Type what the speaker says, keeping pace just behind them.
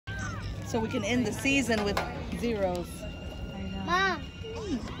So we can end the season with zeros. I know. Mom,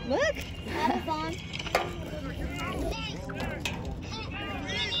 Look. have a phone.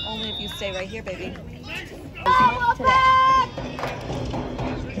 Only if you stay right here, baby. Go, wolfpack!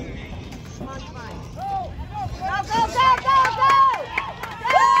 Go, go, go, go, go!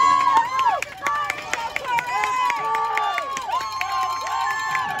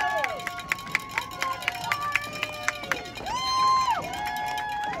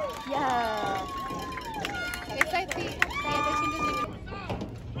 Yeah. It's like the addition doesn't even.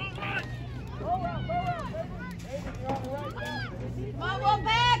 Come on,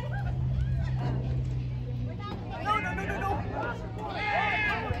 wolfpack! No, no, no, no, no.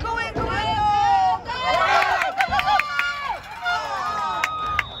 Go in, go in.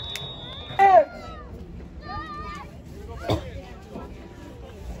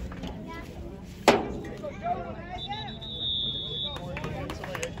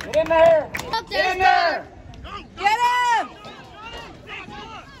 Get in there! Get in there! Get him!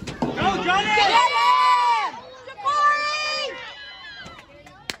 Go, Johnny! Get him! Jabari!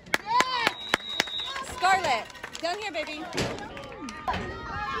 Scarlett, down here, baby.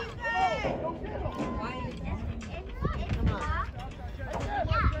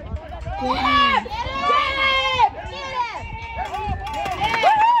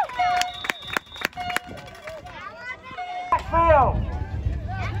 Phil!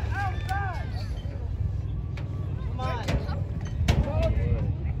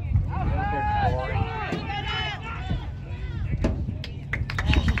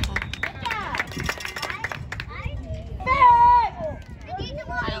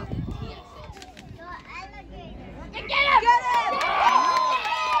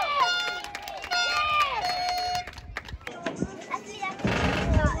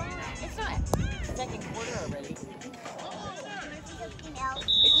 It's not second quarter already. Second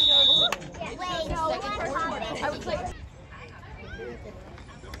quarter. I was like.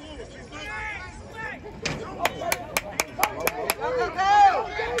 Go, go, go!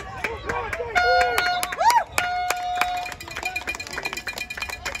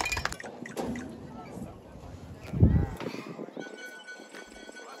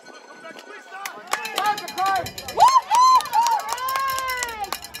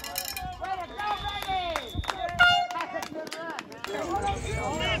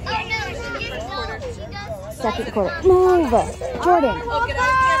 Second quarter. Move! Jordan. Oh, get out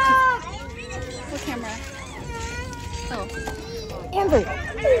of camera. What camera? Oh. Amber.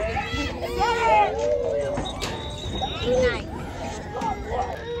 Nice.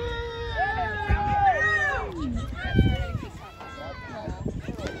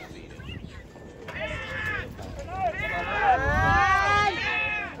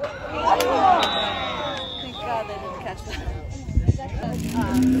 Thank God they didn't catch that. Is that the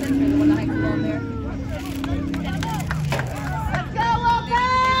center, the one that I can go in there? Let's go,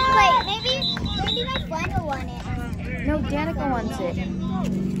 wolfpack! Wait, maybe my friend will want it. No, Danica wants it.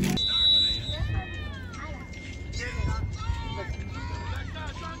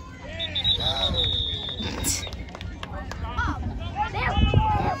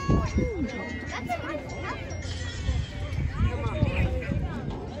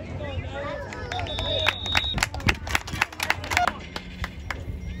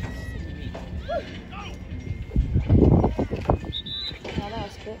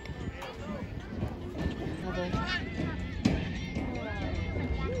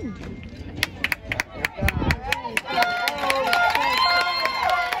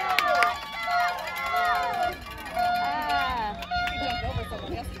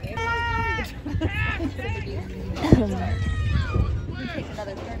 Take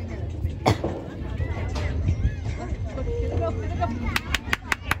another 30 minutes.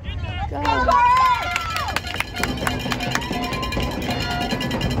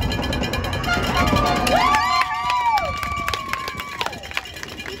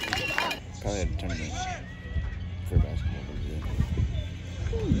 Probably had a tournament for basketball.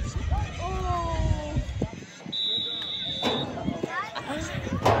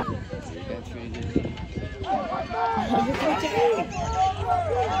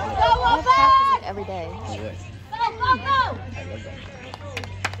 Every day. Really? Go, go, go! I love that.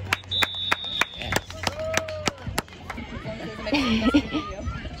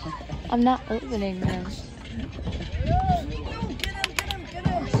 I'm not opening them.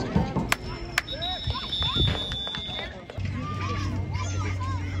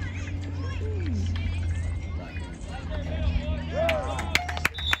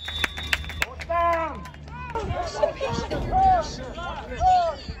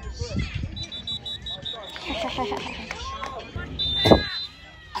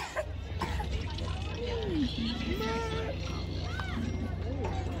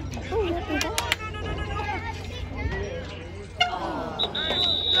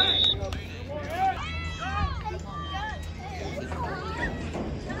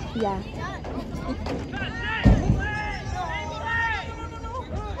 Yeah.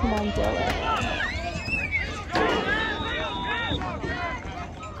 Come on, Dylan.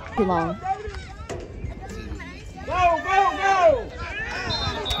 Too long. Go, go, go!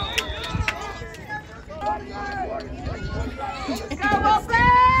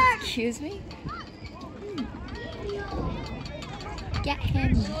 Excuse me? Get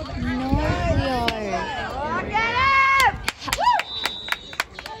him. No, Leo. Get him!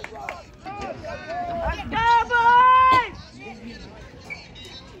 Let's go, boys!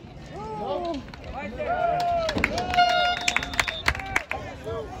 Right there.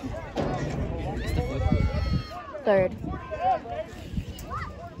 Third.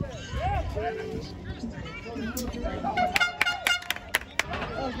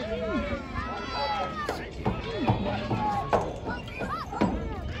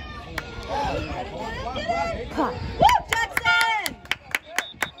 Come. Woo, Jackson!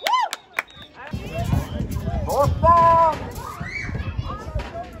 Woo! North down!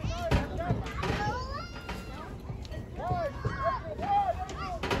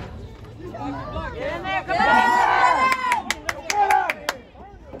 Get in there, come on!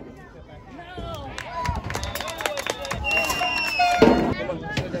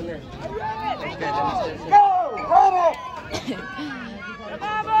 Go! Run it! Come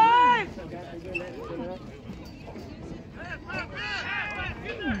on, boys!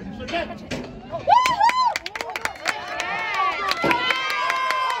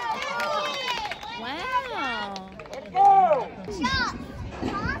 Wow. Let's go! Shots.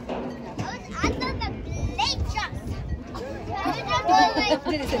 Huh? I done the late shots. I was just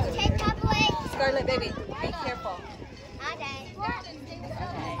doing like 10 top away. Scarlet, baby, be careful. Okay.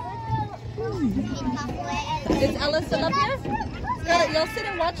 Is Ella still up here? Scarlet, you'll sit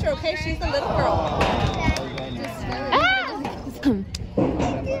and watch her, okay? She's a little girl. Can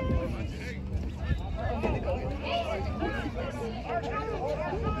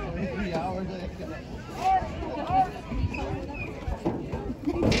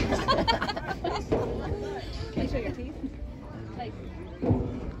you show your teeth? Like.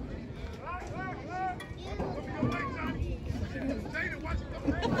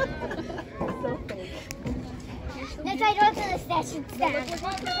 Let's go to the station stand.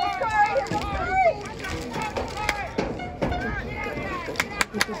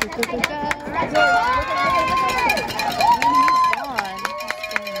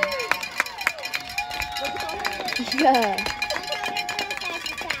 Yeah.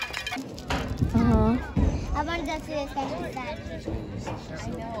 Uh-huh. I want to go to the station stand. I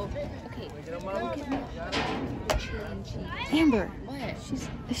know. Okay. Amber. What?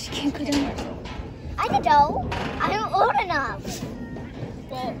 She can't go down. I can go. I'm old enough.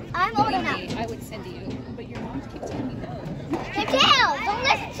 Well, I'm old enough. maybe I would send you, but your mom keeps telling me no. Hey, Tail, don't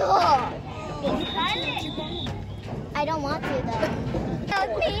listen to her. I don't want to, though.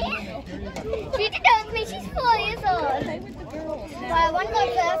 Knows me? She knows me. She's 4 years old. Well, I want to go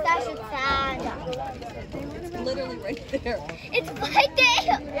to the station stand. It's literally right there. It's right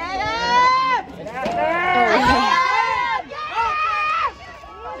there. Get up! Get out there!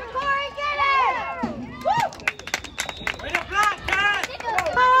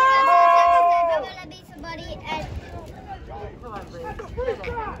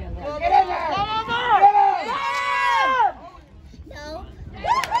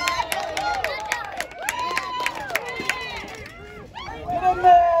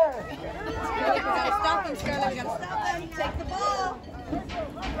 Take the ball.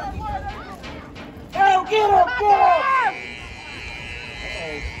 Go, get him, get him!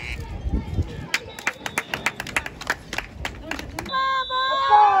 Let's go!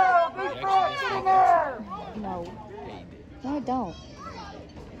 Be strong, get in there! No. No, I don't.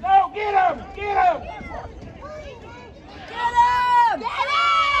 Go, get him, get him! Get him! Yeah.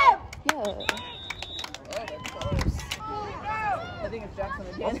 Oh, they're close. I think it's Jackson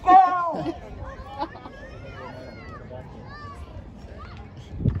again. Let's go!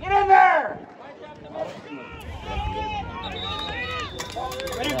 Get in there!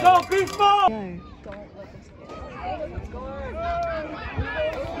 Ready to go, beast ball! Go.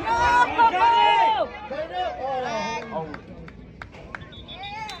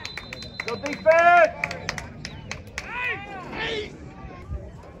 Go, defense!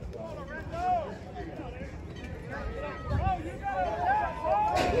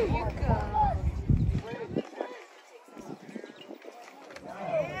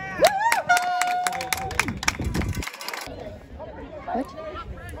 What?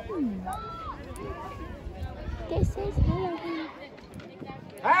 This is Halloween.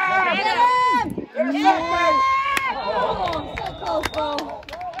 Hey! Get him! Intercept me! Oh, so close, bro.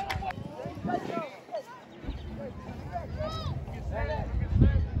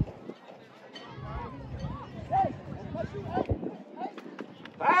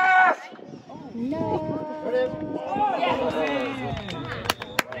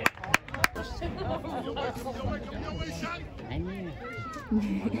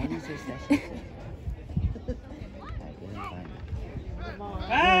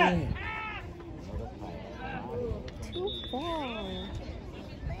 Too far.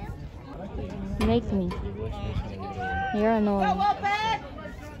 You make me. You're annoying.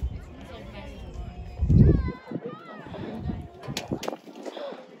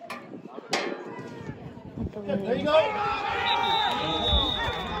 There you go.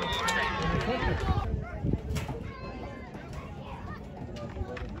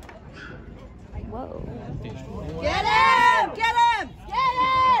 Whoa. Get him! Get him! Get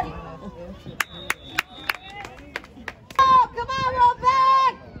him! Oh, come on, roll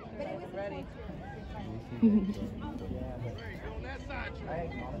back! Ready.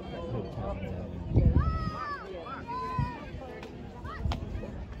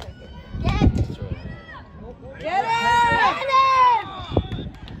 Get him! Get him!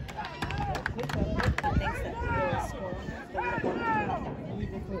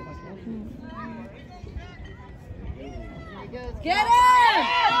 Get him!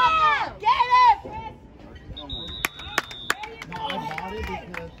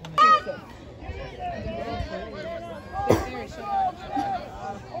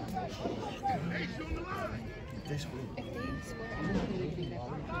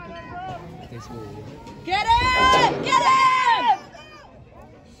 Get him! Get him!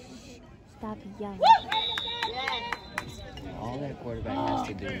 Stop yelling. All that quarterback has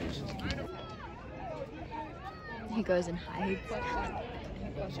to do is just keep it. He goes and hides.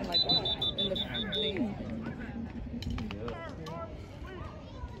 Question like what? In the thing.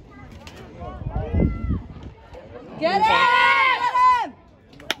 Get it!